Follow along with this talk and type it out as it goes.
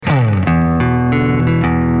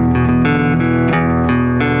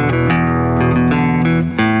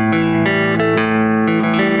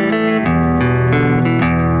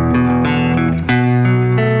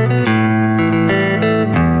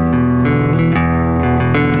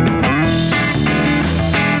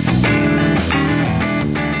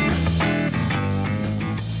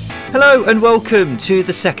Hello and welcome to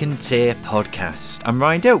the Second Tier Podcast. I'm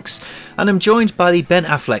Ryan Dilks and I'm joined by the Ben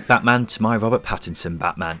Affleck Batman to my Robert Pattinson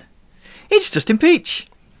Batman. It's Justin Peach.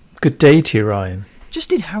 Good day to you, Ryan.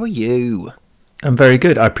 Justin, how are you? I'm very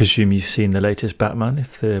good. I presume you've seen the latest Batman,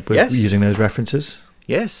 if we're Yes. using those references.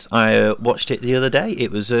 Yes, I watched it the other day.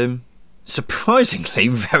 It was surprisingly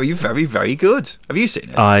very, very, very good. Have you seen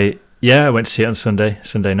it? I went to see it on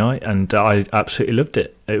Sunday night, and I absolutely loved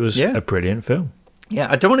it. It was a brilliant film. Yeah,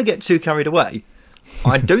 I don't want to get too carried away.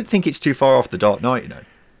 I don't think it's too far off The Dark Knight, you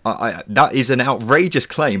know. That is an outrageous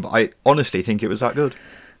claim, but I honestly think it was that good.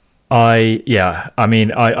 I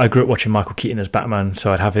grew up watching Michael Keaton as Batman,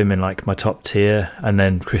 so I'd have him in like my top tier, and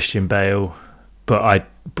then Christian Bale. But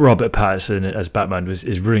Robert Pattinson as Batman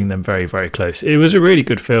is running them very, very close. It was a really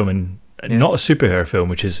good film, and not a superhero film,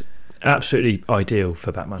 which is absolutely ideal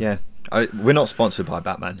for Batman. Yeah. We're not sponsored by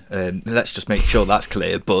Batman. Let's just make sure that's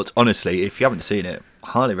clear. But honestly, if you haven't seen it,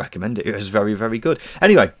 highly recommend it. It was very, very good.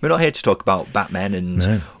 Anyway, we're not here to talk about Batman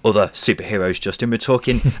and other superheroes, Justin. We're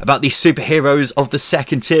talking about the superheroes of the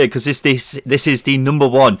second tier, because this is the number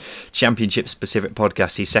one championship-specific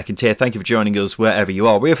podcast, the second tier. Thank you for joining us wherever you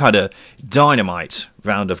are. We have had a dynamite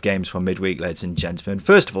round of games from midweek, ladies and gentlemen.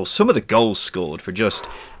 First of all, some of the goals scored were just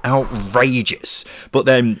outrageous. But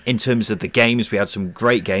then, in terms of the games, we had some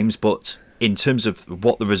great games, but in terms of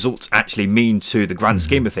what the results actually mean to the grand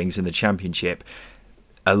scheme of things in the championship,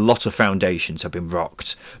 a lot of foundations have been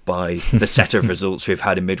rocked by the set of results we've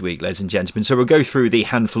had in midweek, ladies and gentlemen. So we'll go through the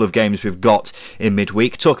handful of games we've got in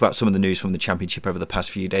midweek, talk about some of the news from the championship over the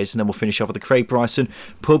past few days, and then we'll finish off with the Craig Bryson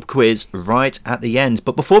pub quiz right at the end.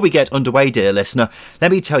 But before we get underway, dear listener,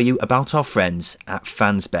 let me tell you about our friends at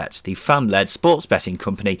Fansbet, the fan-led sports betting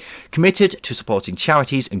company committed to supporting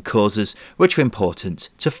charities and causes which are important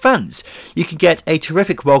to fans. You can get a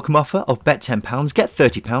terrific welcome offer of bet £10, get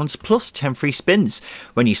 £30 plus 10 free spins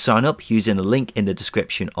when you sign up using the link in the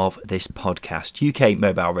description of this podcast. UK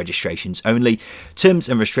mobile registrations only. Terms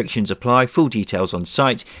and restrictions apply. Full details on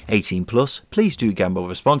site. 18 plus. Please do gamble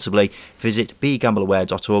responsibly. Visit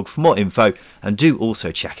begambleaware.org for more info, and do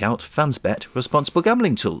also check out Fansbet responsible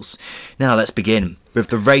gambling tools. Now let's begin with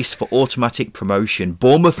the race for automatic promotion.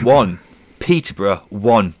 Bournemouth won. Peterborough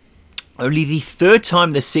won. Only the third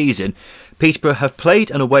time this season Peterborough have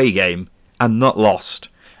played an away game and not lost.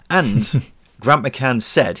 And Grant McCann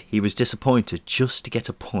said he was disappointed just to get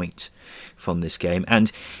a point from this game.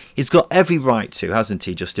 And he's got every right to, hasn't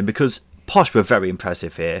he, Justin? Because Posh were very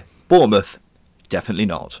impressive here. Bournemouth, definitely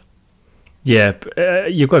not. Yeah,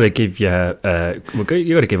 you've got to give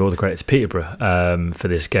all the credit to Peterborough for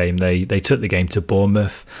this game. They took the game to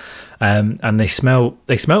Bournemouth, and they smelt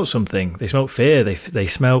something. They smelt fear. They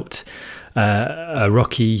smelt a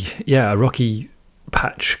rocky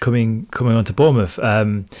patch coming onto Bournemouth.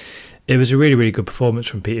 It was a really, really good performance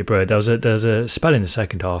from Peterborough. There was a spell in the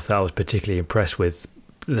second half that I was particularly impressed with.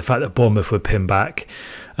 The fact that Bournemouth were pinned back.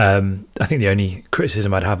 I think the only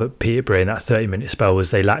criticism I'd have at Peterborough in that 30-minute spell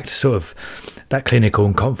was they lacked sort of that clinical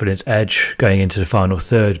and confidence edge going into the final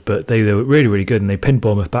third, but they were really, really good, and they pinned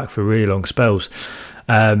Bournemouth back for really long spells.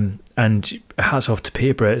 And hats off to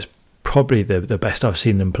Peterborough. It's probably the best I've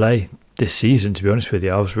seen them play this season, to be honest with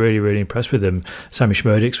you. I was really, really impressed with them. Sammy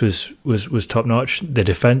Schmerdix was top notch. The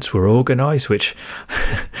defence were organised, which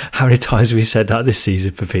how many times have we said that this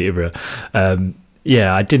season for Peterborough?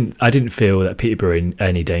 I didn't feel that Peterborough were in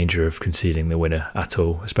any danger of conceding the winner at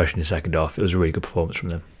all, especially in the second half. It was a really good performance from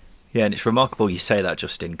them. Yeah, and it's remarkable you say that,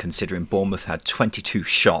 Justin, considering Bournemouth had 22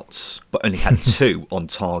 shots but only had 2 on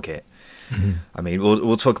target. Mm-hmm. I mean,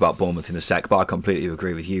 we'll talk about Bournemouth in a sec, but I completely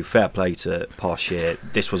agree with you. Fair play to Posh here.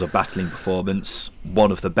 This was a battling performance,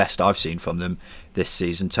 one of the best I've seen from them this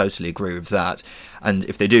season. Totally agree with that. And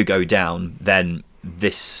if they do go down, then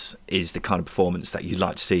this is the kind of performance that you'd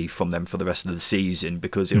like to see from them for the rest of the season,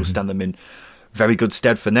 because it will stand them in very good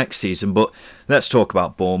stead for next season. But let's talk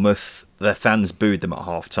about Bournemouth. Their fans booed them at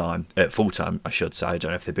half-time, at full-time, I should say. I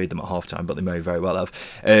don't know if they booed them at half-time, but they may very well have.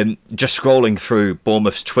 Just scrolling through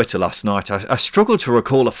Bournemouth's Twitter last night, I struggled to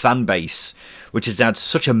recall a fan base which has had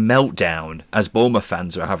such a meltdown as Bournemouth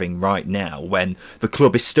fans are having right now, when the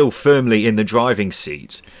club is still firmly in the driving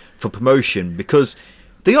seat for promotion, because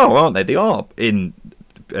they are, aren't they? They are in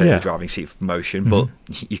the driving seat for promotion, but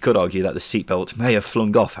you could argue that the seatbelt may have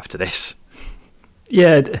flung off after this.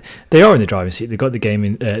 Yeah, they are in the driving seat. They've got the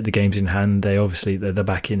games in hand. They're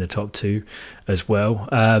back in the top 2 as well.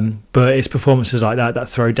 But it's performances like that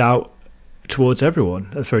throw doubt towards everyone.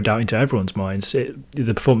 That throw doubt into everyone's minds.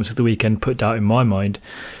 The performance of the weekend put doubt in my mind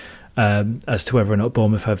as to whether or not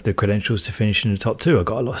Bournemouth have the credentials to finish in the top 2. I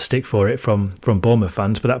got a lot of stick for it from Bournemouth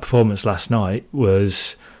fans, but that performance last night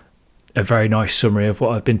was a very nice summary of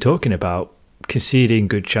what I've been talking about. Conceding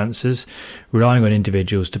good chances, relying on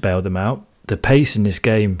individuals to bail them out. The pace in this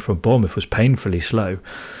game from Bournemouth was painfully slow.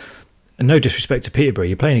 And no disrespect to Peterborough,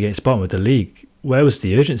 you're playing against bottom of the league. Where was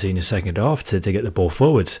the urgency in the second half to get the ball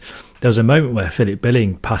forwards? There was a moment where Philip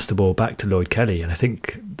Billing passed the ball back to Lloyd Kelly, and I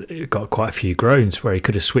think it got quite a few groans where he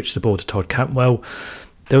could have switched the ball to Todd Cantwell.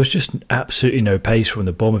 There was just absolutely no pace from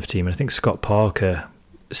the Bournemouth team, and I think Scott Parker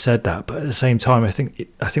said that. But at the same time, I think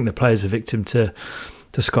the players are victim to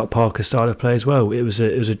Scott Parker's style of play as well. It was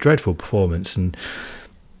a dreadful performance, and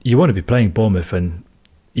you want to be playing Bournemouth and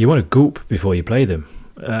you want to gulp before you play them.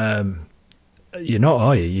 You're not,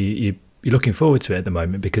 are you? You're looking forward to it at the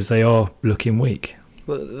moment because they are looking weak.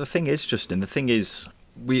 Well, the thing is, Justin,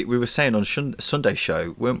 we were saying on Sunday's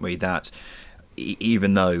show, weren't we, that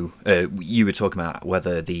even though you were talking about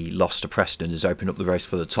whether the loss to Preston has opened up the race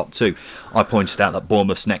for the top two, I pointed out that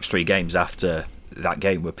Bournemouth's next 3 games after that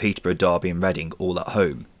game were Peterborough, Derby and Reading all at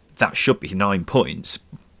home. That should be 9 points.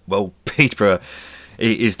 Well, Peterborough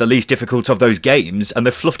is the least difficult of those games, and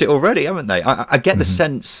they've fluffed it already, haven't they? I get the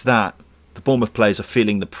sense that the Bournemouth players are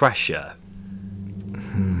feeling the pressure.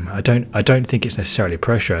 I don't think it's necessarily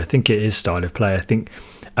pressure. I think it is style of play. I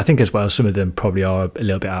think as well, some of them probably are a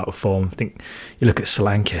little bit out of form. I think you look at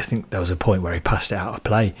Solanke, I think there was a point where he passed it out of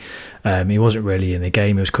play. He wasn't really in the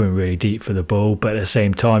game. He was coming really deep for the ball. But at the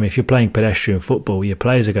same time, if you're playing pedestrian football, your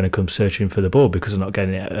players are going to come searching for the ball because they're not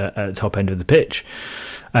getting it at the top end of the pitch.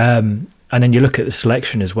 And then you look at the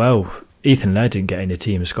selection as well. Ethan Laird didn't get in the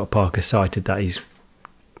team, and Scott Parker cited that he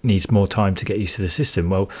needs more time to get used to the system.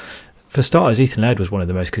 Well, for starters, Ethan Laird was one of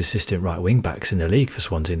the most consistent right wing backs in the league for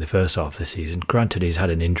Swansea in the first half of the season. Granted, he's had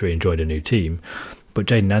an injury and joined a new team, but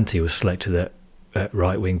Jayden Ante was selected at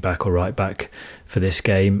right wing back or right back for this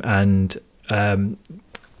game, and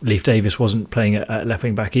Leif Davis wasn't playing at left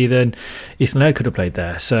wing back either, and Ethan Laird could have played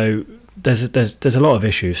there. So there's a lot of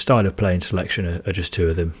issues. Style of play and selection are just two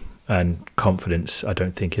of them, and confidence I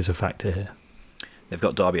don't think is a factor here. They've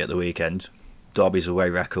got Derby at the weekend. Derby's away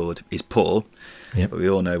record is poor. Yep. But we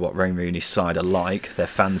all know what Wayne Rooney's side are like. Their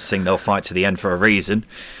fans sing they'll fight to the end for a reason.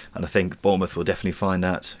 And I think Bournemouth will definitely find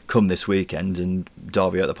that come this weekend. And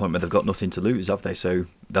Derby are at the point where they've got nothing to lose, have they? So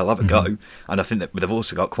they'll have a go. And I think that they've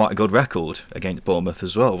also got quite a good record against Bournemouth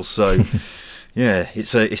as well. So, yeah,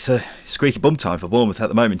 it's a squeaky bum time for Bournemouth at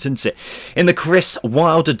the moment, isn't it? In the Chris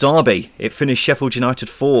Wilder derby, it finished Sheffield United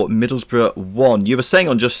 4, Middlesbrough 1. You were saying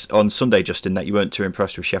on Sunday, Justin, that you weren't too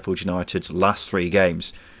impressed with Sheffield United's last 3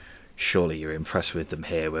 games. Surely you were impressed with them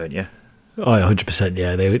here, weren't you? Oh, 100%.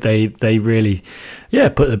 Yeah, they really,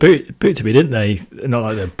 put the boot to me, didn't they? Not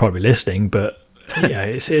like they're probably listening, but yeah,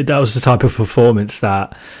 that was the type of performance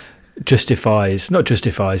that not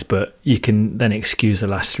justifies, but you can then excuse the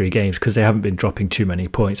last 3 games because they haven't been dropping too many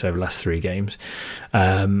points over the last 3 games,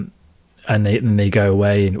 and they go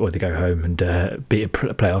away or they go home and beat a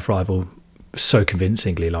playoff rival so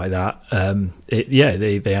convincingly like that.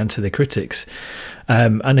 They answer the critics,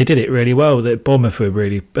 and they did it really well. That Bournemouth were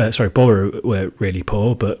Borough were really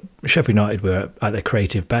poor, but Sheffield United were at their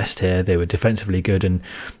creative best here. They were defensively good, and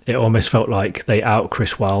it almost felt like they out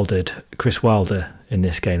Chris Wilder in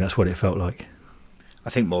this game. That's what it felt like. I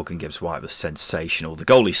think Morgan Gibbs-White was sensational. The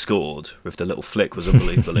goal he scored with the little flick was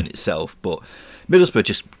unbelievable in itself, but Middlesbrough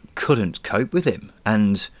just couldn't cope with him.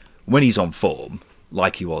 And when he's on form,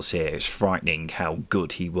 like he was here, it's frightening how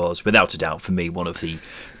good he was. Without a doubt, for me, one of the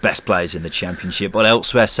best players in the Championship. But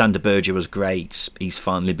elsewhere, Sander Berger was great. He's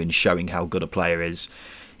finally been showing how good a player is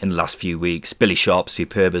in the last few weeks. Billy Sharp,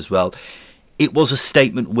 superb as well. It was a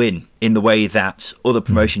statement win in the way that other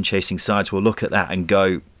promotion-chasing sides will look at that and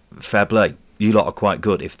go, fair play, you lot are quite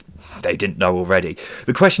good if they didn't know already.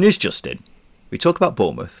 The question is, Justin, we talk about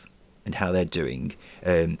Bournemouth and how they're doing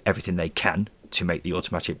everything they can to make the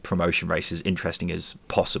automatic promotion race as interesting as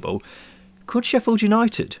possible. Could Sheffield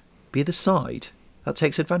United be the side that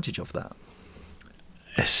takes advantage of that?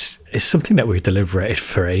 It's something that we've deliberated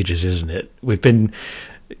for ages, isn't it? We've been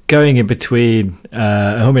going in between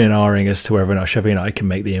humming and ahhing as to whether or not Sheffield United can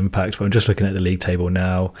make the impact. But I'm just looking at the league table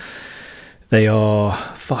now. They are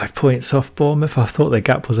 5 points off Bournemouth. I thought their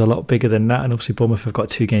gap was a lot bigger than that, and obviously Bournemouth have got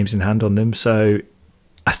 2 games in hand on them. So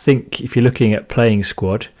I think if you're looking at playing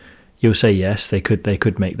squad, you'll say yes, they could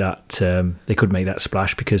make that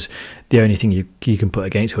splash, because the only thing you can put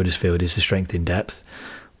against Huddersfield is the strength in depth.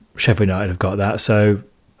 Sheffield United have got that, so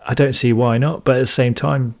I don't see why not. But at the same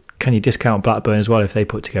time, can you discount Blackburn as well if they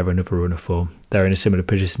put together another run of form? They're in a similar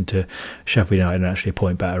position to Sheffield United and actually a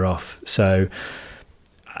point better off. So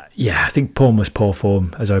yeah, I think Bournemouth's poor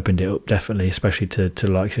form has opened it up definitely, especially to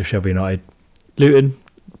the likes of Sheffield United. Luton,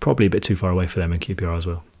 probably a bit too far away for them, and QPR as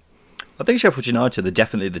well. I think Sheffield United are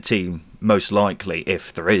definitely the team most likely,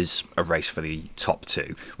 if there is a race for the top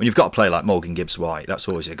two. When you've got a player like Morgan Gibbs-White, that's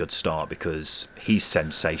always a good start because he's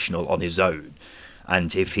sensational on his own.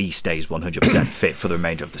 And if he stays 100% fit for the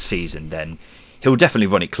remainder of the season, then he'll definitely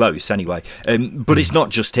run it close anyway. But it's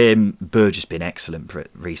not just him. Burge has been excellent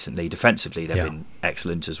recently. Defensively, they've been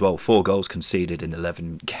excellent as well. 4 goals conceded in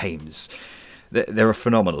 11 games. They're a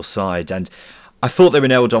phenomenal side. And I thought they were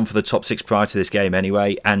nailed on for the top 6 prior to this game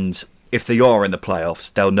anyway. And if they are in the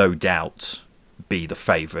playoffs, they'll no doubt be the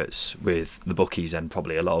favourites with the bookies and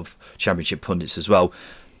probably a lot of Championship pundits as well.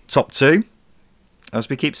 Top 2, as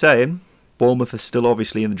we keep saying, Bournemouth are still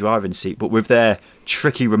obviously in the driving seat, but with their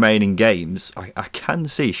tricky remaining games, I can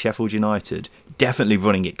see Sheffield United definitely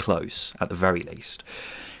running it close, at the very least.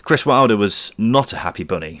 Chris Wilder was not a happy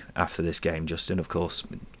bunny after this game, Justin. Of course,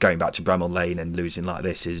 going back to Bramall Lane and losing like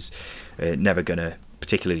this is never going to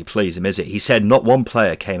particularly please him, is it? He said not one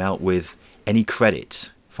player came out with any credit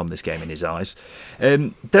from this game in his eyes.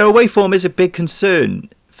 Their away form is a big concern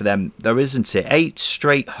for them, though, isn't it? 8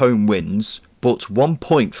 straight home wins, but 1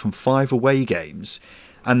 point from 5 away games.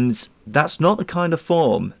 And that's not the kind of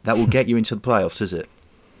form that will get you into the playoffs, is it?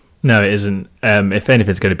 No, it isn't. If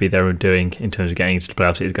anything's going to be their undoing in terms of getting into the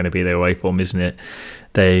playoffs, it's going to be their away form, isn't it?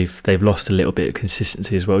 They've lost a little bit of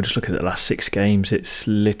consistency as well. Just look at the last 6 games; it's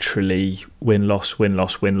literally win-loss,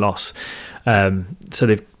 win-loss, win-loss.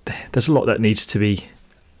 So there's a lot that needs to be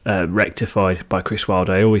rectified by Chris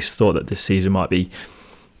Wilder. I always thought that this season might be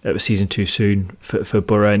a season too soon for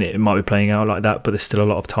Borough, and it might be playing out like that, but there's still a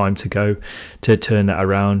lot of time to go to turn that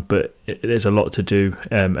around. But there's a lot to do,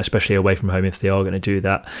 especially away from home if they are going to do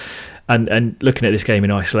that. And looking at this game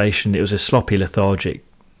in isolation, it was a sloppy, lethargic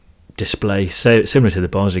display, so similar to the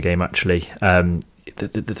Barnsley game actually.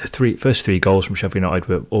 The first three goals from Sheffield United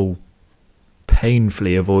were all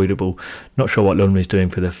painfully avoidable. Not sure what Lundman's doing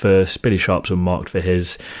for the first. Billy Sharp's unmarked for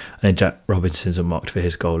his, and then Jack Robinson's unmarked for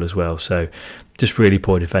his goal as well. So just really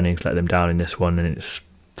poor defending to let them down in this one, and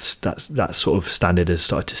that sort of standard has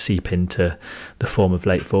started to seep into the form of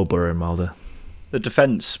late for Borough and Wilder. The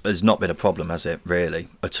defence has not been a problem, has it, really,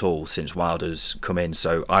 at all, since Wilder's come in.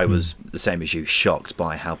 So I was, the same as you, shocked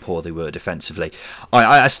by how poor they were defensively.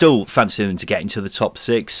 I still fancy them to get into the top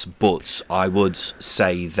 6, but I would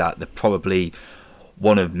say that they're probably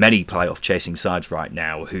one of many playoff chasing sides right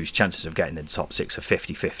now whose chances of getting in the top 6 are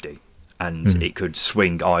 50-50. And it could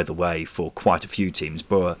swing either way for quite a few teams.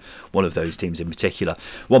 Borough, one of those teams in particular.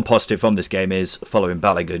 One positive from this game is, following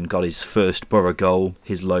Balogun got his first Borough goal,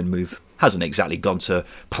 his loan move hasn't exactly gone to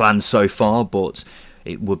plan so far, but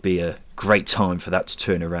it would be a great time for that to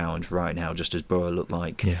turn around right now, just as Borough look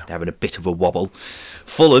like they're having a bit of a wobble.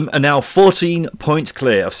 Fulham are now 14 points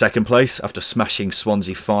clear of second place after smashing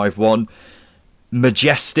Swansea 5-1.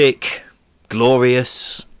 Majestic,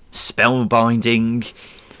 glorious, spellbinding.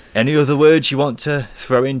 Any other words you want to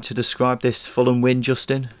throw in to describe this Fulham win,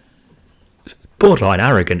 Justin? Borderline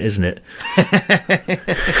arrogant, isn't it?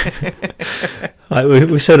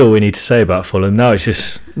 We've said all we need to say about Fulham. Now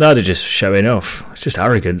they're just showing off. It's just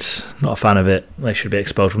arrogance. Not a fan of it. They should be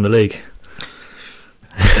expelled from the league.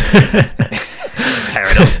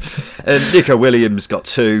 Fair enough. Nico Williams got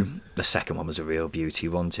 2. The second one was a real beauty,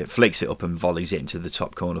 wasn't it? Flicks it up and volleys it into the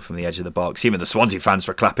top corner from the edge of the box. Even the Swansea fans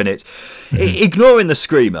were clapping it. Ignoring the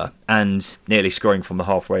screamer and nearly scoring from the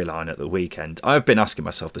halfway line at the weekend, I've been asking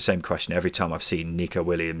myself the same question every time I've seen Nico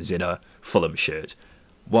Williams in a Fulham shirt.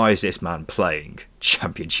 Why is this man playing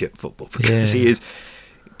Championship football? Because he is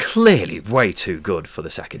clearly way too good for the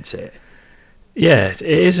second tier. Yeah, it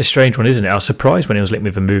is a strange one, isn't it? I was surprised when he was linked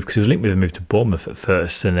with a move, because he was linked with a move to Bournemouth at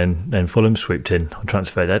first, and then Fulham swooped in on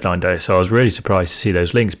transfer deadline day. So I was really surprised to see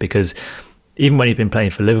those links, because even when he'd been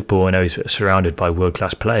playing for Liverpool, I know he's surrounded by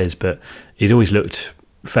world-class players, but he's always looked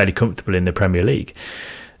fairly comfortable in the Premier League.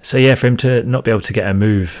 So yeah, for him to not be able to get a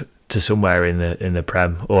move to somewhere in the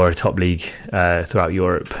Prem or a top league throughout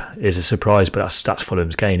Europe is a surprise, but that's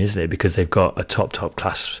Fulham's gain, isn't it? Because they've got a top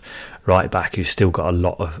class right back who's still got a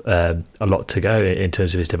lot to go in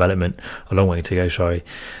terms of his development, a long way to go. Sorry,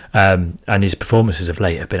 and his performances of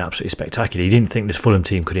late have been absolutely spectacular. You didn't think this Fulham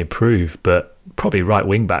team could improve, but probably right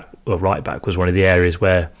wing back or right back was one of the areas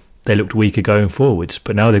where they looked weaker going forwards.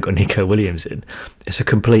 But now they've got Nico Williams in. It's a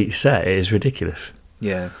complete set. It is ridiculous.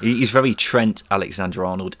 Yeah, he's very Trent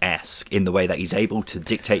Alexander-Arnold-esque in the way that he's able to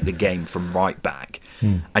dictate the game from right back,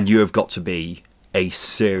 and you have got to be a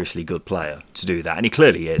seriously good player to do that, and he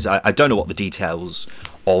clearly is. I don't know what the details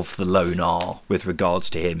of the loan are with regards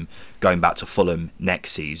to him going back to Fulham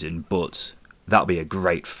next season, but that'll be a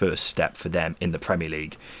great first step for them in the Premier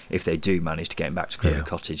League if they do manage to get him back to Craven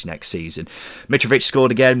Cottage next season. Mitrovic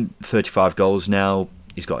scored again, 35 goals now.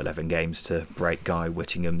 he's got 11 games to break Guy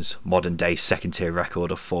Whittingham's modern-day second-tier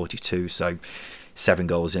record of 42. So 7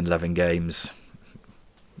 goals in 11 games.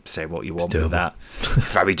 Say what you want with that.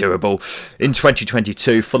 Very doable. In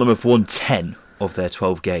 2022, Fulham have won 10 of their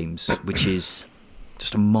 12 games, which is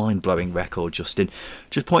just a mind-blowing record, Justin.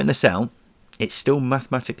 Just pointing this out, it's still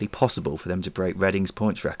mathematically possible for them to break Reading's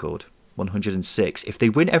points record, 106. If they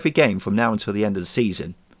win every game from now until the end of the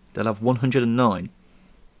season, they'll have 109.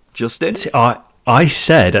 Justin? See, I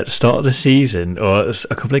said at the start of the season, or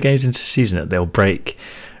a couple of games into the season, that they'll break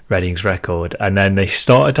Reading's record, and then they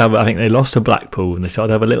started to have, I think they lost to Blackpool, and they started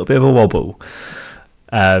to have a little bit of a wobble,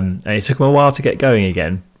 and it took them a while to get going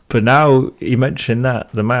again. But now you mentioned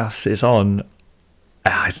that the maths is on,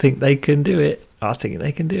 I think they can do it.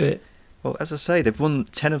 Well, as I say, they've won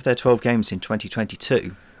 10 of their 12 games in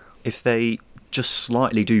 2022. If they just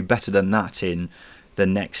slightly do better than that in the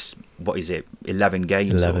next, 11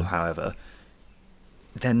 games or however,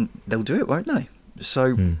 then they'll do it, won't they?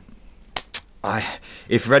 So I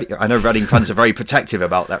know Reading fans are very protective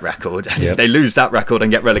about that record, and if they lose that record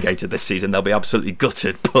and get relegated this season, they'll be absolutely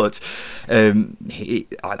gutted. But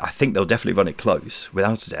I think they'll definitely run it close,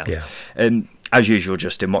 without a doubt. Yeah. As usual,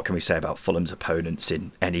 Justin, what can we say about Fulham's opponents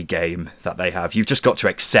in any game that they have? You've just got to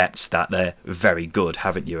accept that they're very good,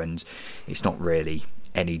 haven't you? And it's not really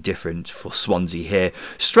any different for Swansea here.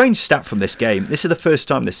 Strange stat from this game. This is the first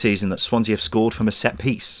time this season that Swansea have scored from a set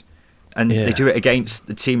piece. And they do it against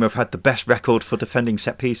the team who have had the best record for defending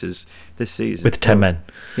set pieces this season. With 10 men.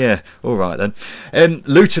 Yeah, all right then.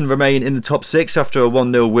 Luton remain in the top 6 after a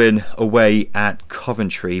 1-0 win away at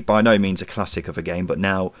Coventry. By no means a classic of a game, but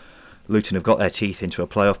now Luton have got their teeth into a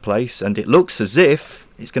playoff place, and it looks as if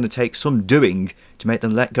it's going to take some doing to make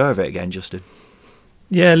them let go of it again, Justin.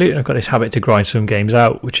 Yeah, Luton have got this habit to grind some games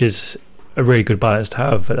out, which is a really good balance to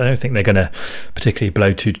have. I don't think they're going to particularly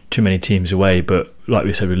blow too many teams away, but like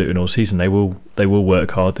we said with Luton all season, they will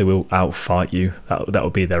work hard, they will outfight you. That will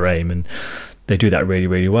be their aim, and they do that really,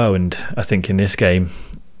 really well. And I think in this game,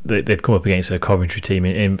 they've come up against a Coventry team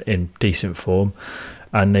in decent form,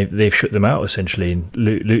 and they've shut them out essentially. And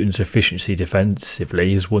Luton's efficiency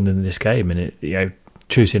defensively has won them this game, and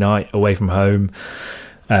Tuesday night away from home,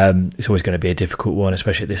 it's always going to be a difficult one,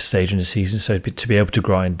 especially at this stage in the season. So to be able to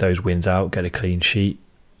grind those wins out, get a clean sheet,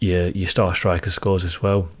 your star striker scores as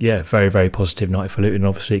well. Yeah, very, very positive night for Luton.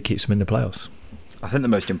 Obviously, it keeps them in the playoffs. I think the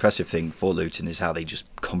most impressive thing for Luton is how they just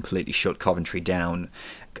completely shut Coventry down.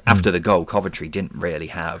 After the goal, Coventry didn't really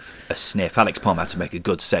have a sniff. Alex Palmer had to make a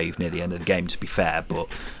good save near the end of the game, to be fair, but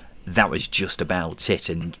that was just about it,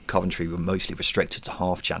 and Coventry were mostly restricted to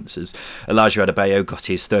half chances. Elijah Adebayo got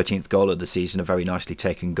his 13th goal of the season, a very nicely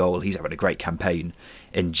taken goal. He's having a great campaign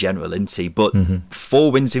in general, isn't he? But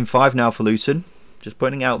 4 wins in 5 now for Luton. Just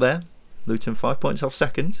pointing out there, Luton 5 points off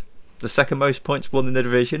second. The second most points won in the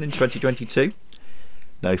division in 2022.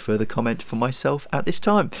 No further comment from myself at this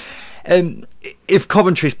time. If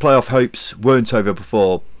Coventry's playoff hopes weren't over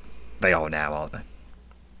before, they are now, aren't they?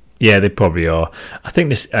 Yeah, they probably are. I think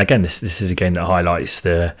this is a game that highlights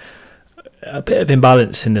a bit of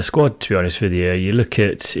imbalance in the squad, to be honest with you. You look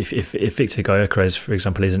at if Victor Gyökeres, for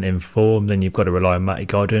example, isn't in form, then you've got to rely on Matty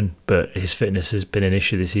Godden, but his fitness has been an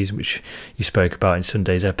issue this season, which you spoke about in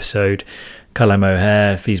Sunday's episode. Callum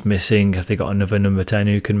O'Hare, if he's missing, have they got another number 10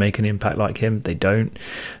 who can make an impact like him? They don't.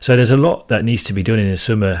 So there's a lot that needs to be done in the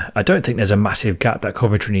summer. I don't think there's a massive gap that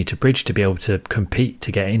Coventry need to bridge to be able to compete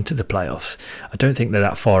to get into the playoffs. I don't think they're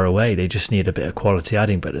that far away. They just need a bit of quality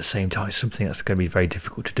adding, but at the same time, it's something that's going to be very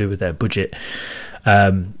difficult to do with their budget.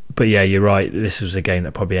 But yeah, you're right. This was a game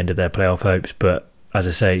that probably ended their playoff hopes, but as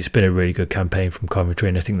I say, it's been a really good campaign from Coventry,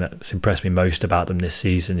 and I think that's impressed me most about them this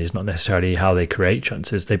season is not necessarily how they create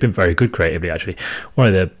chances. They've been very good creatively, actually.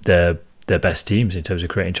 One of their best teams in terms of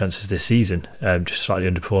creating chances this season, just slightly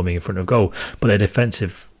underperforming in front of goal. But their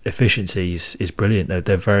defensive efficiency is brilliant.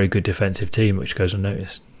 They're a very good defensive team, which goes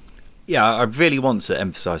unnoticed. Yeah, I really want to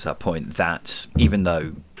emphasise that point, that even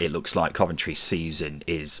though it looks like Coventry's season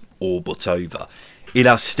is all but over, it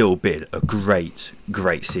has still been a great,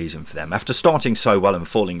 great season for them. After starting so well and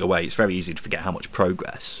falling away, it's very easy to forget how much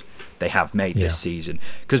progress they have made this season.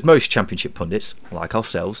 Because most Championship pundits, like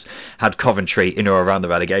ourselves, had Coventry in or around the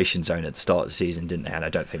relegation zone at the start of the season, didn't they? And I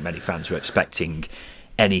don't think many fans were expecting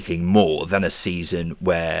anything more than a season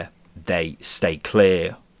where they stay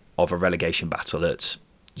clear of a relegation battle at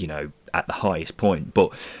the highest point.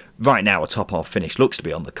 But right now, a top half finish looks to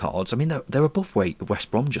be on the cards. I mean, they're above West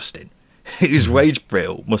Brom, Justin, whose wage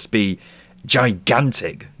bill must be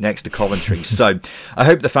gigantic next to Coventry. So I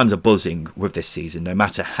hope the fans are buzzing with this season, no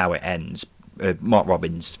matter how it ends. Mark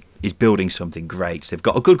Robins is building something great. They've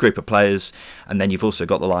got a good group of players, and then you've also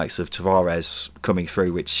got the likes of Tavares coming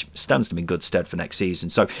through, which stands them in good stead for next season.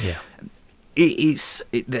 So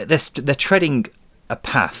they're treading a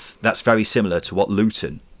path that's very similar to what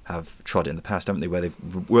Luton have trod in the past, haven't they? Where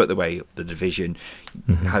they've worked their way up the division,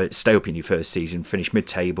 had it stay up in your first season, finish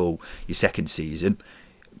mid-table your second season.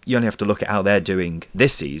 You only have to look at how they're doing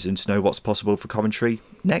this season to know what's possible for Coventry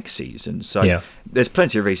next season. So there's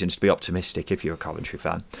plenty of reasons to be optimistic if you're a Coventry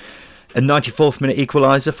fan. A 94th minute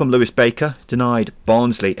equaliser from Lewis Baker denied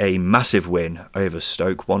Barnsley a massive win over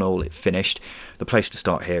Stoke. 1-1 it finished. The place to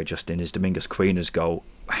start here, Justin, is Domingos Quina's goal.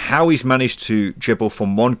 How he's managed to dribble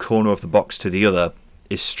from one corner of the box to the other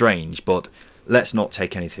is strange, but let's not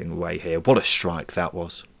take anything away here. What a strike that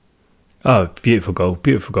was. Oh, beautiful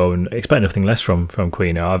goal, and expect nothing less from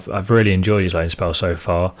Quina. I've really enjoyed his loan spell so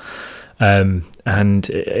far, and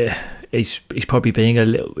he's probably being a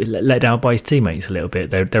little let down by his teammates a little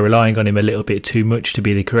bit. They're relying on him a little bit too much to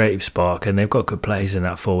be the creative spark, and they've got good players in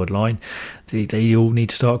that forward line. They all need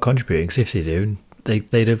to start contributing, because if they do,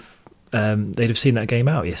 they'd have seen that game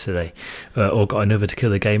out yesterday, or got another to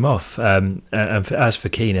kill the game off. And as for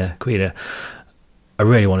Quina, I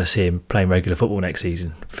really want to see him playing regular football next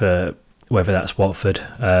season, for whether that's Watford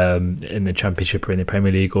in the Championship or in the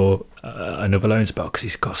Premier League, or another loan spell, because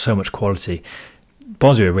he's got so much quality.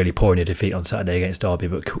 Barnsley were really poor in a defeat on Saturday against Derby,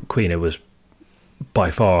 but Quina was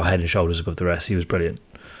by far head and shoulders above the rest. He was brilliant.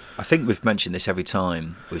 I think we've mentioned this every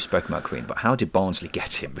time we've spoken about Quina, but how did Barnsley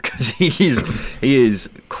get him? Because he is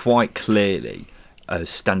quite clearly a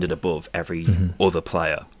standard above every other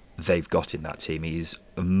player they've got in that team. He's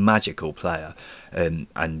a magical player, and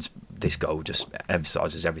this goal just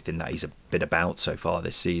emphasises everything that he's been about so far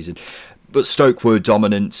this season. But Stoke were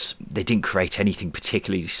dominant. They didn't create anything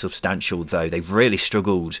particularly substantial, though. They really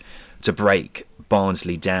struggled to break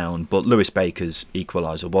Barnsley down, but Lewis Baker's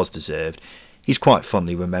equaliser was deserved. He's quite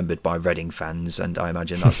fondly remembered by Reading fans, and I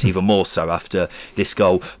imagine that's even more so after this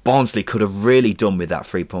goal. Barnsley could have really done with that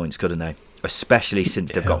 3 points, couldn't they? Especially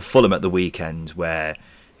since they've got Fulham at the weekend, where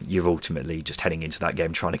you're ultimately just heading into that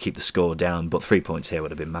game trying to keep the score down. But 3 points here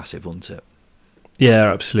would have been massive, wouldn't it?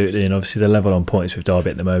 Yeah, absolutely. And obviously they're level on points with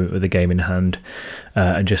Derby at the moment, with the game in hand,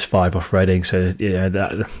 and just 5 off Reading. So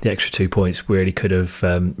the extra 2 points really could have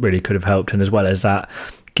helped. And as well as that,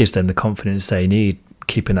 gives them the confidence they need,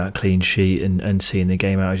 keeping that clean sheet and seeing the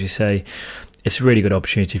game out, as you say. It's a really good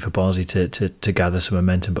opportunity for Barnsley to gather some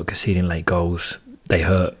momentum, but conceding late goals, they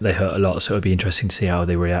hurt a lot. So it'll be interesting to see how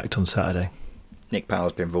they react on Saturday. Nick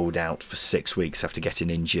Powell's been ruled out for 6 weeks after getting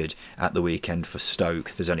injured at the weekend for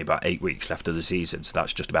Stoke. There's only about 8 weeks left of the season, so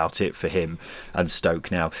that's just about it for him and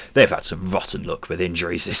Stoke now. They've had some rotten luck with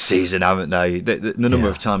injuries this season, haven't they? The number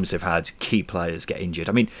of times they've had key players get injured.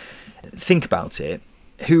 I mean, think about it.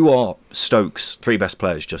 Who are Stoke's 3 best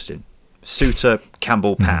players, Justin? Suter,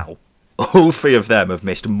 Campbell, Powell. All 3 of them have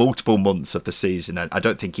missed multiple months of the season, and I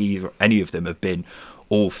don't think any of them have been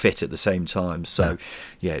all fit at the same time. So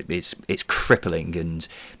it's crippling, and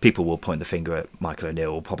people will point the finger at Michael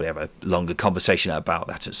O'Neill. We'll probably have a longer conversation about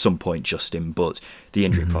that at some point, Justin, but the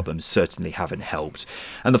injury problems certainly haven't helped.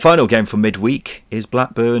 And the final game for midweek is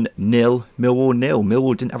Blackburn 0, Millwall 0.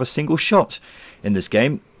 Millwall didn't have a single shot in this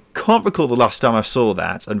game. Can't recall the last time I saw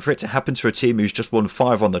that, and for it to happen to a team who's just won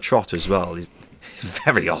 5 on the trot as well is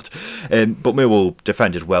very odd. But Millwall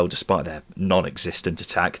defended well despite their non-existent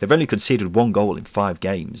attack. They've only conceded 1 goal in 5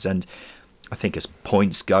 games, and I think as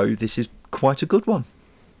points go, this is quite a good one.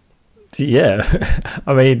 Yeah,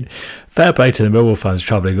 I mean, fair play to the Millwall fans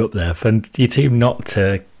travelling up there for your team not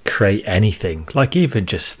to create anything, like even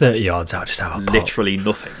just 30 yards out, just have a pop. Literally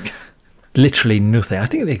nothing. Literally nothing. I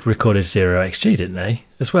think they recorded 0 XG, didn't they,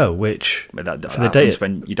 as well? Which that for the data,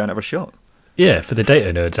 when you don't have a shot. Yeah, for the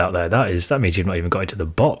data nerds out there, that means you've not even got into the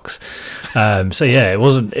box. So yeah, it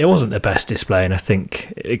wasn't the best display, and I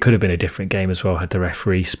think it could have been a different game as well had the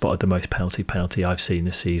referee spotted the most penalty I've seen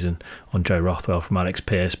this season on Joe Rothwell from Alex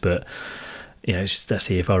Pearce. But that's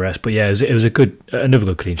the EFRS. But yeah, it was another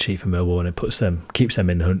good clean sheet for Millwall, and it keeps them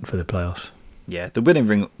in the hunt for the playoffs. Yeah, the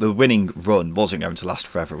winning run wasn't going to last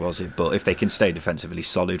forever, was it? But if they can stay defensively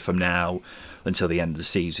solid from now until the end of the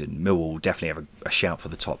season, Millwall will definitely have a shout for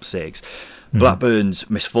the top 6. Blackburn's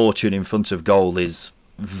misfortune in front of goal is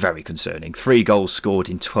very concerning. 3 goals scored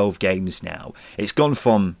in 12 games now. It's gone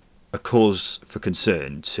from a cause for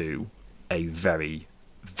concern to a very,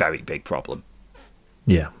 very big problem.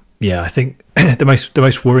 Yeah, I think the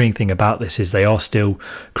most worrying thing about this is they are still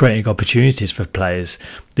creating opportunities for players.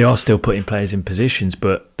 They are still putting players in positions,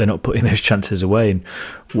 but they're not putting those chances away. And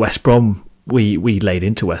West Brom we laid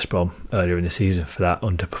into West Brom earlier in the season for that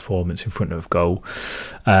underperformance in front of goal,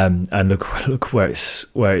 and look where it's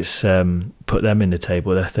put them in the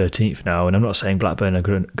table. They're 13th now, and I'm not saying Blackburn are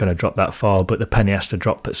going to drop that far, but the penny has to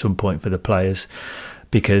drop at some point for the players,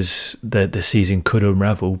 because the season could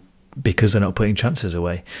unravel because they're not putting chances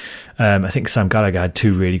away. I think Sam Gallagher had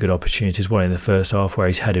 2 really good opportunities, one in the first half where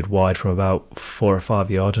he's headed wide from about 4 or 5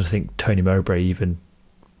 yards, and I think Tony Mowbray even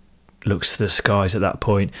looks to the skies at that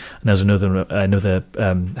point, and there's another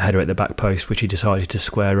header at the back post which he decided to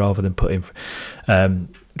square rather than put in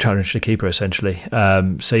challenge the keeper essentially.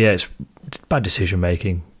 So yeah, it's bad decision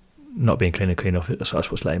making, not being clean enough. That's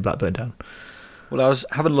what's letting Blackburn down. Well, I was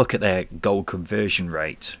having a look at their goal conversion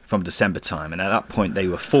rate from December time, and at that point they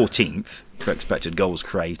were 14th for expected goals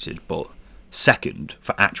created, but 2nd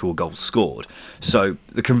for actual goals scored. So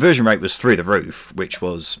the conversion rate was through the roof, which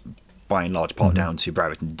was by and large part down to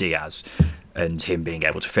Brereton Diaz and him being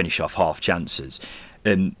able to finish off half chances.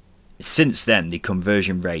 And since then, the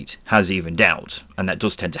conversion rate has evened out, and that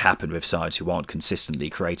does tend to happen with sides who aren't consistently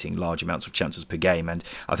creating large amounts of chances per game, and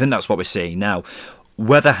I think that's what we're seeing now.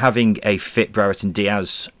 Whether having a fit Brereton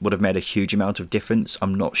Diaz would have made a huge amount of difference,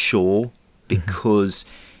 I'm not sure, because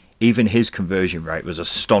even his conversion rate was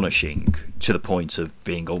astonishing to the point of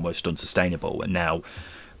being almost unsustainable. And now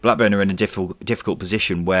Blackburn are in a difficult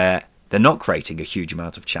position where they're not creating a huge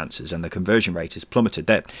amount of chances, and the conversion rate is plummeted.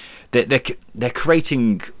 They're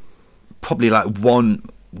creating probably like one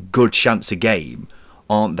good chance a game,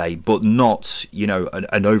 aren't they? But not,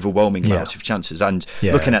 an overwhelming amount of chances. And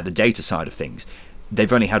looking at the data side of things,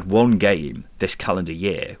 they've only had one game this calendar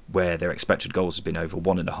year where their expected goals has been over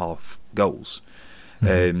 1.5 goals.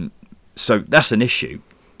 So that's an issue,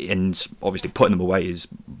 and obviously putting them away is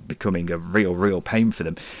becoming a real pain for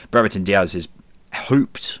them. Brereton Diaz is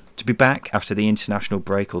hoped to be back after the international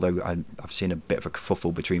break, although I've seen a bit of a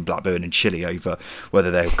kerfuffle between Blackburn and Chile over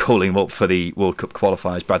whether they're calling him up for the World Cup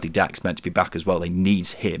qualifiers. Bradley Dack's meant to be back as well. They need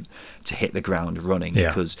him to hit the ground running,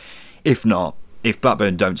 because if not, if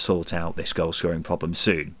Blackburn don't sort out this goal scoring problem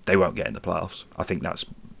soon, they won't get in the playoffs. I think that's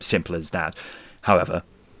simple as that. However,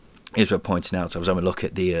 as we're pointing out, I was having a look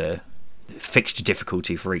at the fixture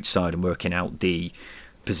difficulty for each side and working out the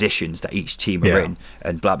positions that each team are in,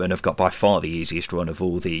 and Blackburn have got by far the easiest run of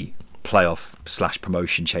all the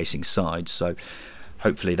playoff/promotion chasing sides, so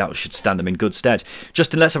hopefully that should stand them in good stead.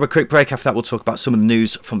 Justin, let's have a quick break. After that, we'll talk about some of the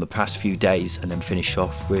news from the past few days and then finish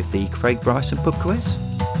off with the Craig Bryson pub quiz.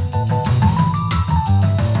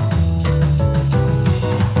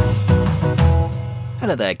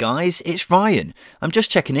 Hello there guys, it's Ryan. I'm just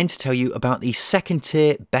checking in to tell you about the Second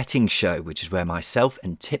Tier Betting Show, which is where myself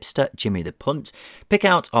and tipster Jimmy the Punt pick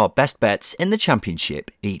out our best bets in the Championship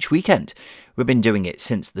each weekend. We've been doing it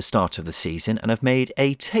since the start of the season and have made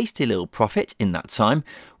a tasty little profit in that time,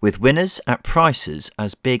 with winners at prices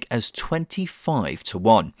as big as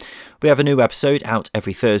 25-1. We have a new episode out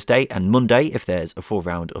every Thursday and Monday if there's a full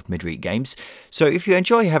round of midweek games, so if you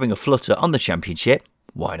enjoy having a flutter on the Championship,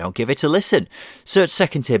 why not give it a listen? Search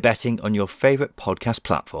Second Tier Betting on your favourite podcast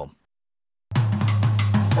platform.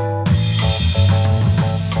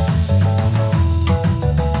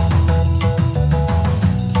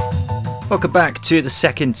 Welcome back to the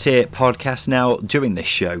Second Tier Podcast. Now, during this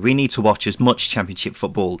show, we need to watch as much Championship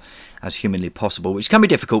football as humanly possible, which can be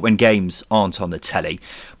difficult when games aren't on the telly.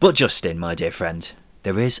 But Justin, my dear friend,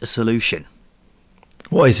 there is a solution.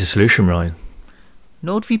 What is the solution, Ryan?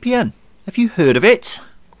 NordVPN. Have you heard of it?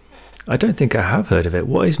 I don't think I have heard of it.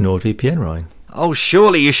 What is NordVPN, Ryan? Oh,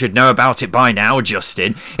 surely you should know about it by now,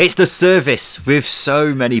 Justin. It's the service with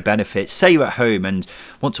so many benefits. Say you're at home and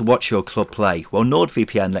want to watch your club play. Well,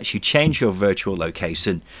 NordVPN lets you change your virtual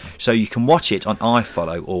location so you can watch it on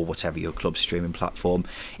iFollow or whatever your club streaming platform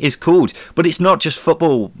is called. But it's not just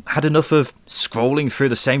football. Had enough of scrolling through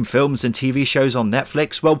the same films and TV shows on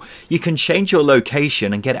Netflix? Well, you can change your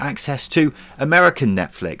location and get access to American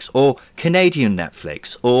Netflix or Canadian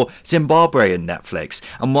Netflix or Zimbabwean Netflix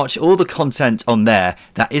and watch all the content on there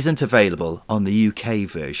that isn't available on the UK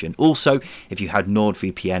version. Also, if you had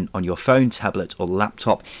NordVPN on your phone, tablet or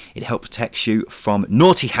laptop, it helps protect you from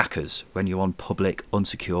naughty hackers when you're on public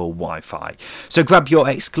unsecure Wi-Fi. So grab your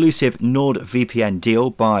exclusive NordVPN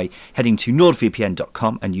deal by heading to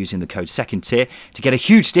nordvpn.com and using the code SECONDTIER to get a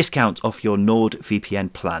huge discount off your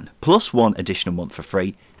NordVPN plan, plus one additional month for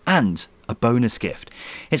free and a bonus gift.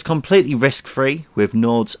 It's completely risk-free with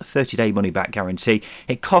Nord's 30-day money-back guarantee.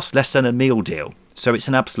 It costs less than a meal deal, so it's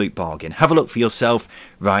an absolute bargain. Have a look for yourself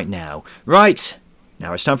right now. Right,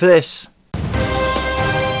 now it's time for this.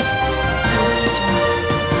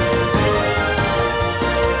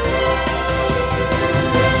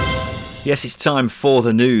 Yes, it's time for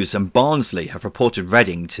the news, and Barnsley have reported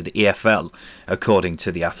Reading to the EFL. According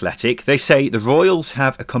to The Athletic, they say the Royals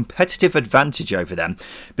have a competitive advantage over them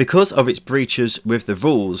because of its breaches with the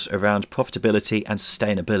rules around profitability and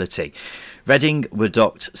sustainability. Reading were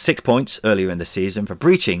docked 6 points earlier in the season for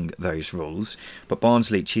breaching those rules, but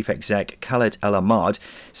Barnsley chief exec Khaled El Ahmad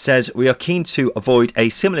says we are keen to avoid a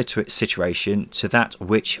similar situation to that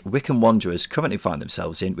which Wycombe Wanderers currently find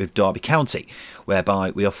themselves in with Derby County, whereby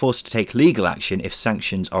we are forced to take legal action if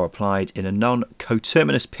sanctions are applied in a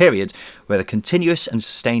non-coterminous period where the continuous and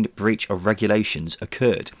sustained breach of regulations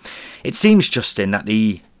occurred. It seems, Justin, that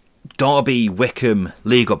the Derby-Wycombe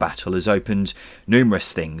legal battle has opened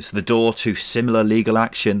numerous things. The door to similar legal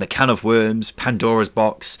action, the can of worms, Pandora's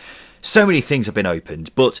box. So many things have been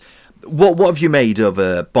opened. But what have you made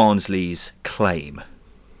of Barnsley's claim?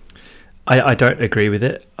 I don't agree with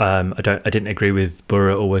it. I didn't agree with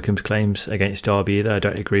Borough or Wycombe's claims against Derby either. I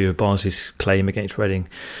don't agree with Barnsley's claim against Reading,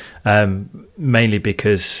 mainly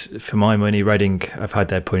because, for my money, Reading have had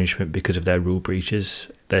their punishment because of their rule breaches.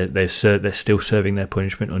 They're still serving their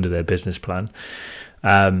punishment under their business plan,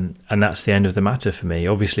 and that's the end of the matter for me.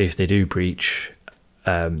 Obviously, if they do breach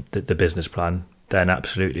the business plan, then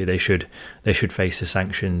absolutely they should face the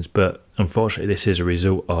sanctions. But unfortunately, this is a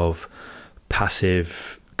result of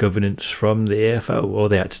passive governance from the EFL. All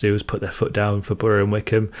they had to do was put their foot down for Borough and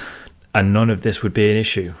Wycombe, and none of this would be an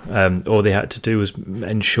issue. All they had to do was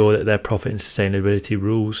ensure that their profit and sustainability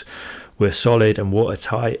rules were solid and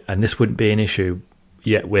watertight, and this wouldn't be an issue.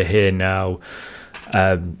 Yet we're here now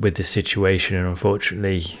with this situation, and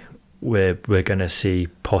unfortunately, we're going to see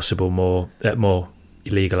more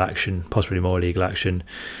illegal action, possibly more illegal action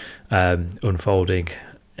unfolding,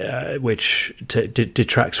 which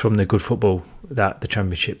detracts from the good football that the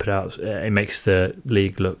Championship put out. It makes the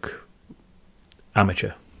league look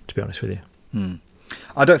amateur, to be honest with you.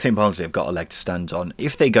 I don't think Barnsley have got a leg to stand on.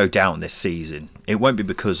 If they go down this season, it won't be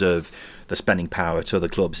because of the spending power at other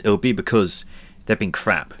clubs. It'll be because they've been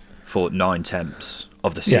crap for 9/10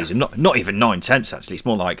 of the season. Yeah. Not even 9/10, actually. It's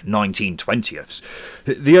more like 19/20.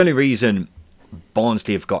 The only reason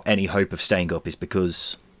Barnsley have got any hope of staying up is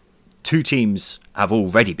because two teams have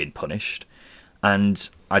already been punished, and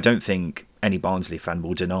I don't think any Barnsley fan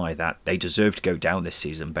will deny that they deserve to go down this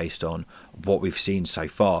season based on what we've seen so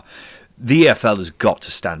far. The EFL has got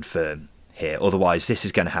to stand firm here, otherwise this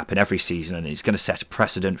is going to happen every season, and it's going to set a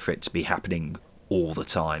precedent for it to be happening all the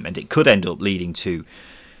time, and it could end up leading to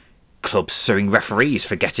clubs suing referees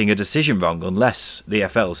for getting a decision wrong unless the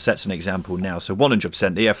EFL sets an example now. So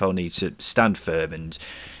 100% the EFL needs to stand firm and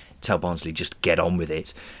tell Barnsley just get on with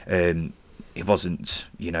it. It wasn't,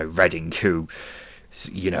 Reading who,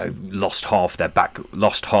 lost half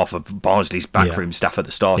of Barnsley's backroom staff at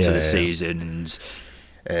the start of the season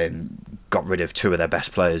and got rid of two of their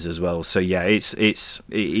best players as well. So yeah, it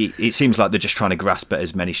seems like they're just trying to grasp at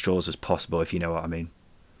as many straws as possible, if you know what I mean.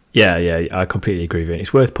 Yeah, I completely agree with you.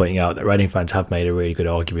 It's worth pointing out that Reading fans have made a really good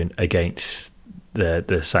argument against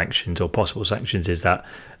the sanctions or possible sanctions, is that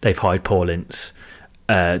they've hired Paul Ince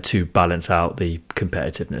to balance out the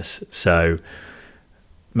competitiveness. So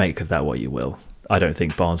make of that what you will. I don't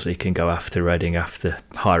think Barnsley can go after Reading after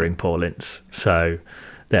hiring Paul Ince. So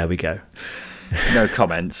there we go. No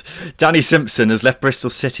comment. Danny Simpson has left Bristol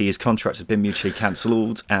City. His contract has been mutually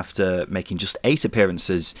cancelled after making just 8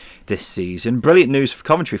 appearances this season. Brilliant news for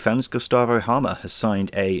Coventry fans. Gustavo Hama has signed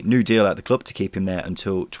a new deal at the club to keep him there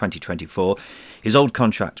until 2024. His old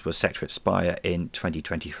contract was set to expire in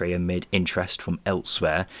 2023 amid interest from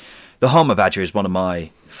elsewhere. The Hama Badger is one of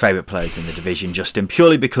my favourite players in the division, Justin,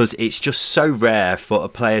 purely because it's just so rare for a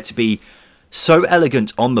player to be so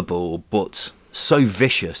elegant on the ball but so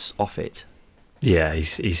vicious off it. Yeah,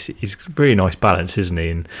 he's very nice balance, isn't he?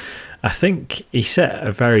 And I think he set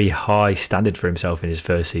a very high standard for himself in his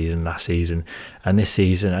first season last season, and this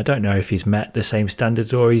season I don't know if he's met the same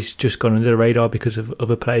standards or he's just gone under the radar because of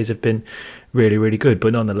other players have been really, really good.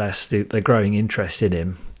 But nonetheless, the growing interest in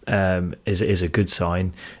him is a good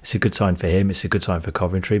sign. It's a good sign for him. It's a good sign for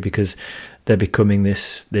Coventry because they're becoming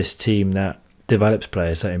this team that develops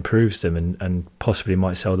players, that improves them and possibly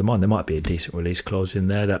might sell them on. There might be a decent release clause in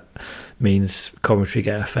there that means Coventry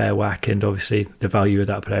get a fair whack, and obviously the value of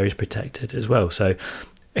that player is protected as well. So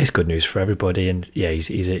it's good news for everybody, and yeah,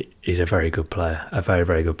 he's a very good player, a very,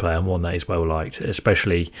 very good player, and one that is well liked,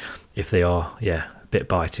 especially if they are a bit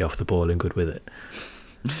bitey off the ball and good with it.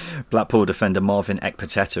 Blackpool defender Marvin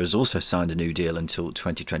Ekpiteta has also signed a new deal until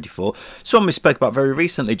 2024. Someone we spoke about very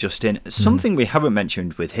recently, Justin. Something we haven't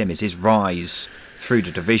mentioned with him is his rise through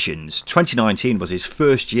the divisions. 2019 was his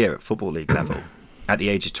first year at Football League level. at the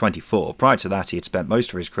age of 24. Prior to that, he had spent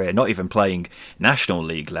most of his career not even playing National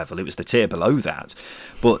League level. It was the tier below that.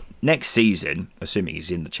 But next season, assuming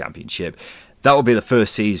he's in the Championship, that will be the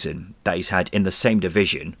first season that he's had in the same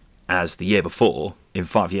division as the year before in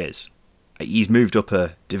 5 years. He's moved up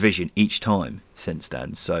a division each time since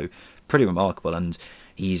then, so pretty remarkable. And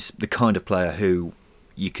he's the kind of player who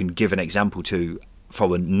you can give an example to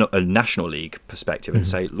from a National League perspective and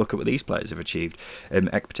say, look at what these players have achieved.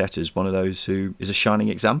 Ekpiteta is one of those who is a shining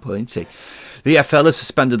example, isn't he? The EFL has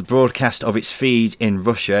suspended the broadcast of its feed in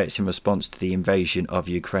Russia. It's in response to the invasion of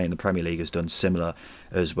Ukraine. The Premier League has done similar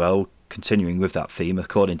as well. Continuing with that theme,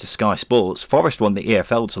 according to Sky Sports, Forest want the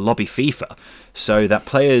EFL to lobby FIFA so that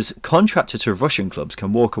players contracted to Russian clubs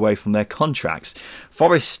can walk away from their contracts.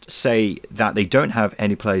 Forest say that they don't have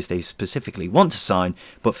any players they specifically want to sign,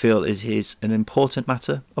 but feel it is an important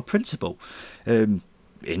matter of principle.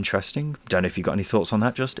 Interesting. Don't know if you've got any thoughts on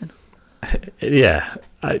that, Justin? Yeah,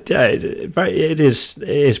 it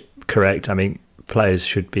is correct. I mean, players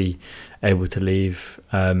should be able to leave.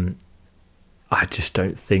 I just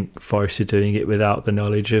don't think Forest are doing it without the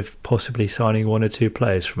knowledge of possibly signing one or two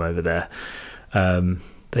players from over there.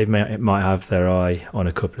 They might have their eye on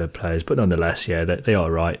a couple of players, but nonetheless, yeah, they are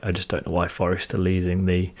right. I just don't know why Forest are leading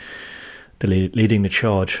the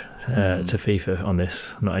charge to FIFA on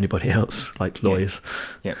this, not anybody else, like lawyers.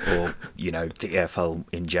 Yeah, or the EFL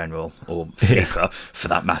in general, or FIFA for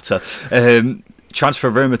that matter. Transfer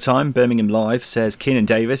rumour time. Birmingham Live says Keenan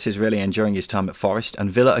Davis is really enjoying his time at Forest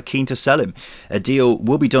and Villa are keen to sell him. A deal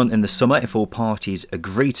will be done in the summer if all parties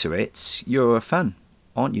agree to it. You're a fan,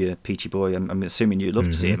 aren't you, Peachy Boy? I'm assuming you'd love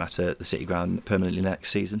to see him at the City Ground permanently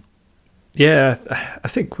next season. Yeah, I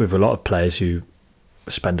think with a lot of players who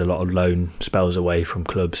spend a lot of loan spells away from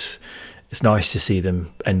clubs, it's nice to see them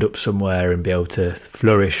end up somewhere and be able to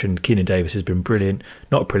flourish. And Keenan Davis has been brilliant.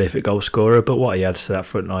 Not a prolific goal scorer, but what he adds to that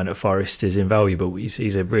front line at Forest is invaluable.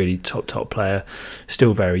 He's a really top player,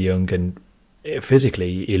 still very young, and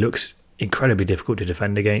physically he looks incredibly difficult to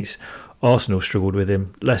defend against. Arsenal struggled with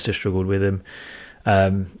him, Leicester struggled with him,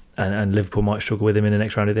 and Liverpool might struggle with him in the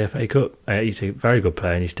next round of the FA Cup. He's a very good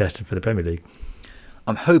player and he's destined for the Premier League.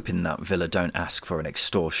 I'm hoping that Villa don't ask for an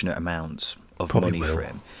extortionate amount of Probably money will. for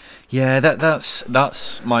him. Yeah,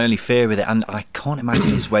 that's my only fear with it, and I can't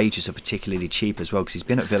imagine his wages are particularly cheap as well because he's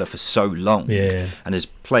been at Villa for so long and has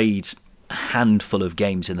played a handful of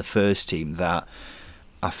games in the first team that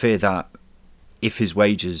I fear that if his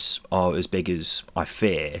wages are as big as I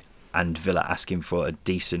fear and Villa ask him for a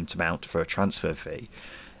decent amount for a transfer fee,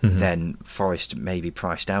 then Forest may be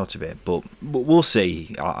priced out of it. But we'll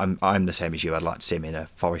see. I'm the same as you. I'd like to see him in a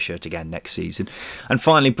Forest shirt again next season. And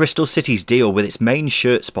finally, Bristol City's deal with its main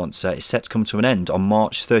shirt sponsor is set to come to an end on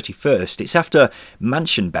March 31st. It's after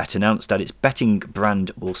MansionBet announced that its betting brand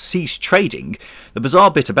will cease trading. The bizarre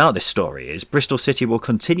bit about this story is Bristol City will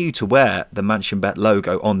continue to wear the MansionBet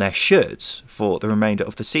logo on their shirts for the remainder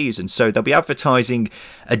of the season. So they'll be advertising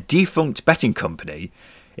a defunct betting company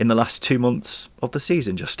in the last 2 months of the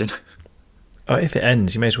season, Justin. If it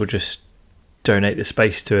ends, you may as well just donate the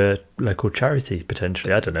space to a local charity,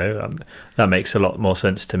 potentially. I don't know. That makes a lot more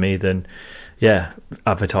sense to me than,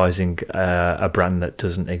 advertising a brand that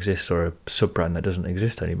doesn't exist or a sub-brand that doesn't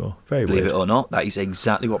exist anymore. Very Believe weird. it or not, that is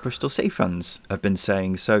exactly what Bristol City fans have been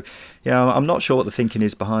saying. So, I'm not sure what the thinking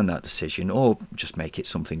is behind that decision, or just make it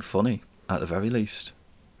something funny, at the very least.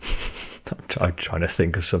 I'm trying to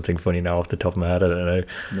think of something funny now off the top of my head. I don't know.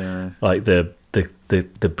 Yeah. Like the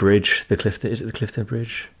bridge, is it the Clifton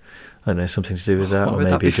Bridge? I don't know, something to do with that. Or maybe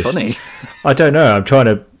would that be just funny? I don't know. I'm trying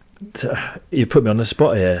to. You put me on the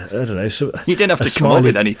spot here. I don't know. So You didn't have to come up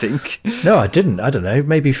with anything. No, I didn't. I don't know.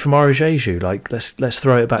 Maybe Famara Jeju. Like let's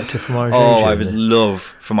throw it back to Famara Jeju. Oh, I would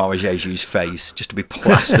love Famara Jeju's face just to be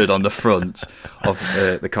plastered on the front of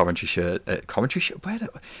the Coventry shirt. Coventry shirt?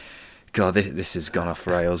 God, this has gone off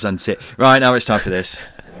rails, hasn't it? Right, now it's time for this.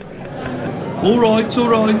 All right.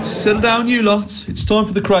 Settle down, you lot. It's time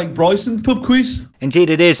for the Craig Bryson pub quiz. Indeed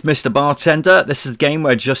it is, Mr. Bartender. This is a game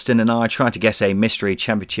where Justin and I try to guess a mystery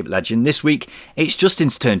championship legend. This week, it's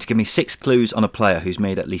Justin's turn to give me 6 clues on a player who's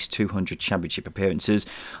made at least 200 championship appearances.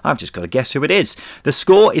 I've just got to guess who it is. The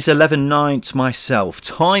score is 11-9 to myself.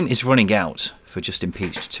 Time is running out for Justin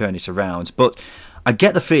Peach to turn it around, but I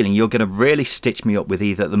get the feeling you're going to really stitch me up with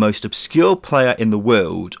either the most obscure player in the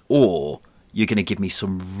world or you're going to give me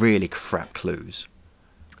some really crap clues.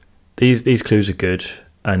 These clues are good,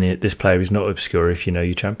 and this player is not obscure if you know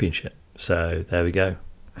your championship. So there we go.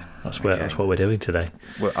 That's what we're doing today.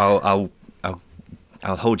 Well,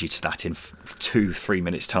 I'll hold you to that in 2-3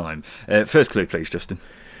 minutes' time. First clue, please, Justin.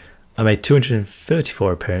 I made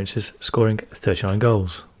 234 appearances, scoring 39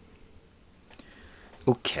 goals.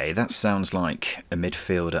 Okay, that sounds like a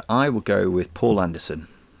midfielder. I will go with Paul Anderson.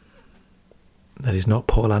 That is not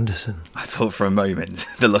Paul Anderson. I thought for a moment,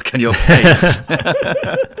 the look on your face.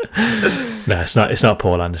 No, it's not. It's not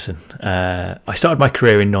Paul Anderson. I started my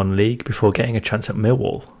career in non-league before getting a chance at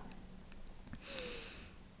Millwall.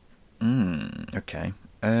 Okay.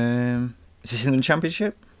 Is this in the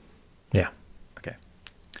Championship? Yeah. Okay.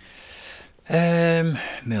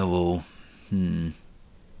 Millwall.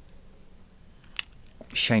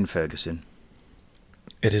 Shane Ferguson.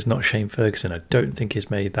 It is not Shane Ferguson. I don't think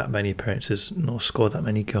he's made that many appearances nor scored that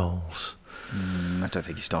many goals. I don't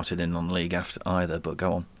think he started in non-league after either, but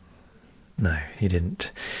go on. No, he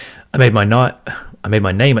didn't. I made my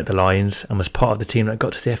name at the Lions and was part of the team that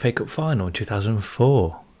got to the FA Cup final in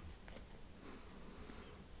 2004.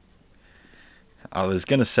 I was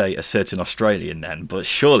going to say a certain Australian then, but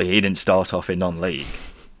surely he didn't start off in non-league.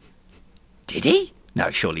 Did he?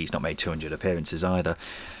 No, surely he's not made 200 appearances either.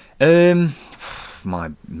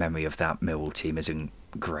 My memory of that Millwall team isn't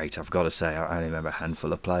great, I've got to say. I only remember a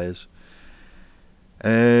handful of players.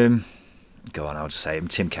 Go on, I'll just say him.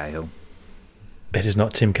 Tim Cahill. It is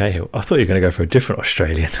not Tim Cahill. I thought you were going to go for a different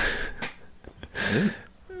Australian.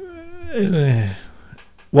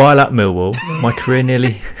 While at Millwall, my career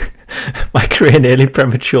nearly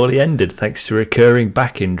prematurely ended thanks to a recurring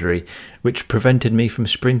back injury, which prevented me from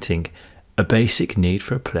sprinting. A basic need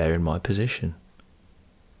for a player in my position.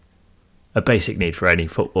 A basic need for any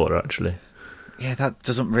footballer, actually. Yeah, that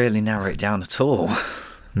doesn't really narrow it down at all.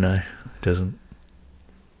 No, it doesn't.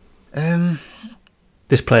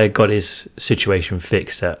 This player got his situation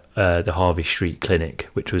fixed at the Harvey Street Clinic,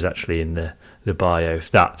 which was actually in the bio, if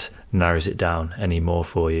that narrows it down any more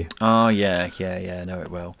for you. Oh, yeah, I know it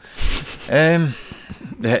well.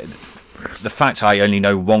 The fact I only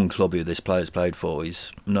know one club who this player's played for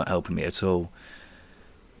is not helping me at all.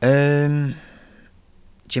 Jimmy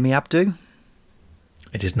Abdu?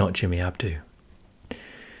 It is not Jimmy Abdu.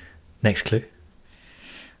 Next clue.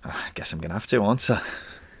 I guess I'm going to have to answer.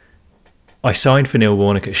 I signed for Neil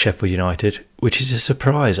Warnock at Sheffield United, which is a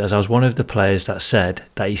surprise as I was one of the players that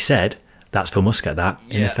he said, "That's for Muscat, that,"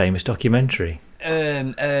 in the famous documentary.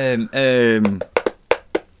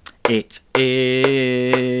 It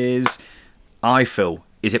is Eiffel.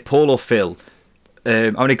 Is it Paul or Phil?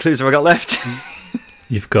 How many clues have I got left?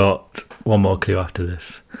 You've got one more clue after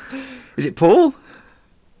this. Is it Paul?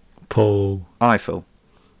 Paul Eiffel.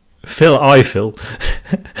 Phil Eiffel.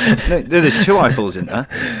 No, there's two Eiffels in there.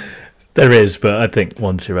 There is, but I think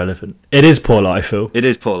one's irrelevant. It is Paul Eiffel. It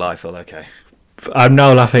is Paul Eiffel, okay. I'm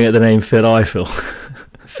now laughing at the name Phil Eiffel.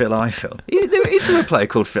 Phil Eiffel. Is there a player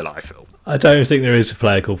called Phil Eiffel? I don't think there is a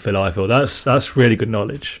player called Phil Eiffel. That's really good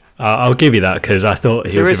knowledge. I'll give you that because I thought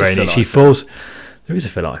he would be very niche. He falls. There is a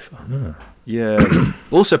Phil Eiffel. Oh. Yeah.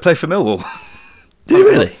 Also played for Millwall. Did he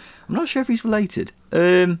really? I'm not sure if he's related.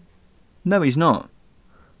 No, he's not.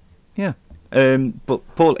 Yeah. But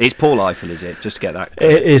it's Paul Eiffel, is it? Just to get that.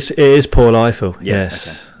 It is Paul Eiffel. Yeah, yes.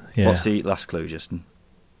 Okay. Yeah. What's the last clue, Justin?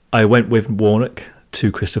 I went with Warnock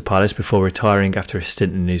to Crystal Palace before retiring after a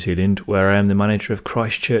stint in New Zealand, where I am the manager of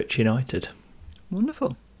Christchurch United.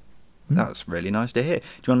 Wonderful. That's really nice to hear. Do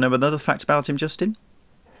you want to know another fact about him, Justin?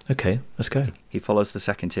 Okay, let's go. He follows the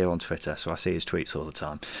second tier on Twitter, so I see his tweets all the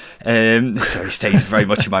time. So he stays very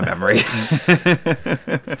much in my memory.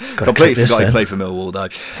 Completely forgot he played for Millwall, though.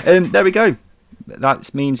 There we go.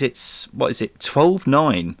 That means it's,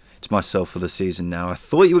 12-9 to myself for the season now. I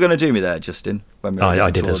thought you were going to do me there, Justin. When we I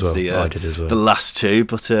did as well. The last two,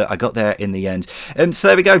 but I got there in the end. So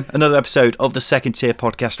there we go. Another episode of the Second Tier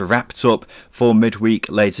Podcast wrapped up for midweek,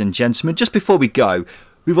 ladies and gentlemen. Just before we go,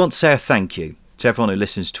 we want to say a thank you to everyone who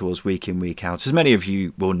listens to us week in, week out. As many of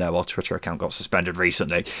you will know, our Twitter account got suspended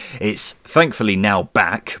recently. It's thankfully now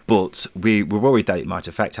back, but we were worried that it might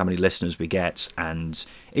affect how many listeners we get, and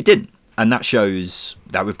it didn't. And that shows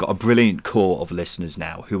that we've got a brilliant core of listeners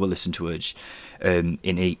now who will listen to us in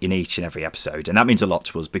each and every episode. And that means a lot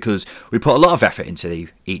to us because we put a lot of effort into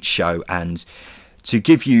each show, and to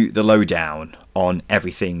give you the lowdown on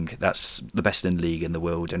everything that's the best in the league in the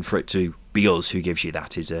world, and for it to be us who gives you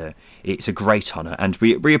that it's a great honour, and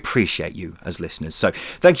we appreciate you as listeners. So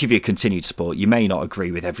thank you for your continued support. You may not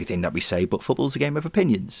agree with everything that we say, but football's a game of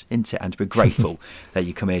opinions, isn't it? And we're grateful that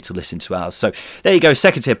you come here to listen to ours. So there you go,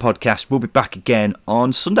 Second Tier Podcast. We'll be back again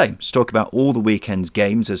on Sunday to talk about all the weekend's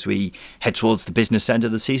games as we head towards the business end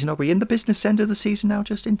of the season. Are we in the business end of the season now,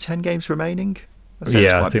 Justin? 10 games remaining?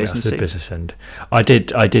 Yeah, I think that's the business end. I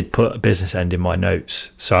did put a business end in my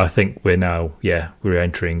notes, so I think we're now, we're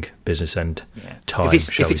entering business end time.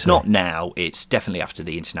 If it's not now, it's definitely after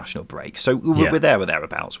the international break. So we're there or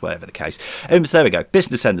thereabouts, whatever the case. So there we go.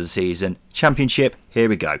 Business end of the season, championship. Here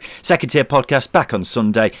we go. Second Tier Podcast back on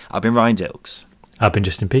Sunday. I've been Ryan Dilks. I've been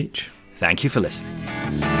Justin Peach. Thank you for listening.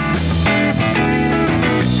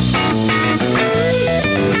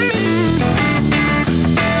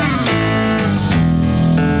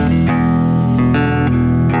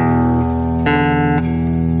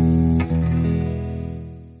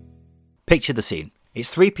 Picture the scene. It's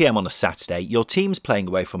 3 p.m. on a Saturday, your team's playing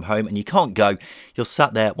away from home and you can't go. You're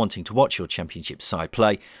sat there wanting to watch your championship side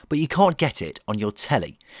play, but you can't get it on your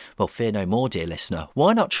telly. Well, fear no more, dear listener.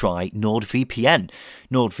 Why not try NordVPN?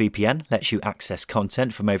 NordVPN lets you access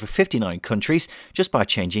content from over 59 countries just by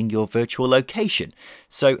changing your virtual location.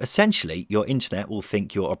 So essentially, your internet will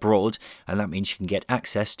think you're abroad, and that means you can get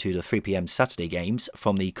access to the 3 p.m. Saturday games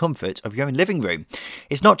from the comfort of your own living room.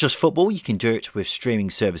 It's not just football, you can do it with streaming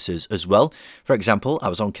services as well. For example, I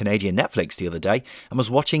was on Canadian Netflix the other day and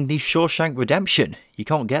was watching The Shawshank Redemption. You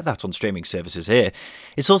can't get that on streaming services here.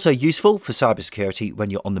 It's also useful for cybersecurity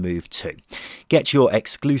when you're on the move too. Get your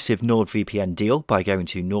exclusive NordVPN deal by going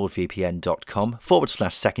to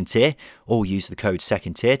nordvpn.com/second tier or use the code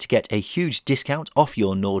second tier to get a huge discount off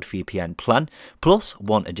your NordVPN plan, plus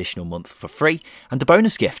 1 additional month for free and a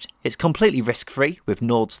bonus gift. It's completely risk-free with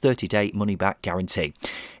Nord's 30-day money-back guarantee.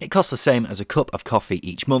 It costs the same as a cup of coffee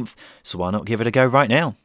each month, so why not give it a go right now?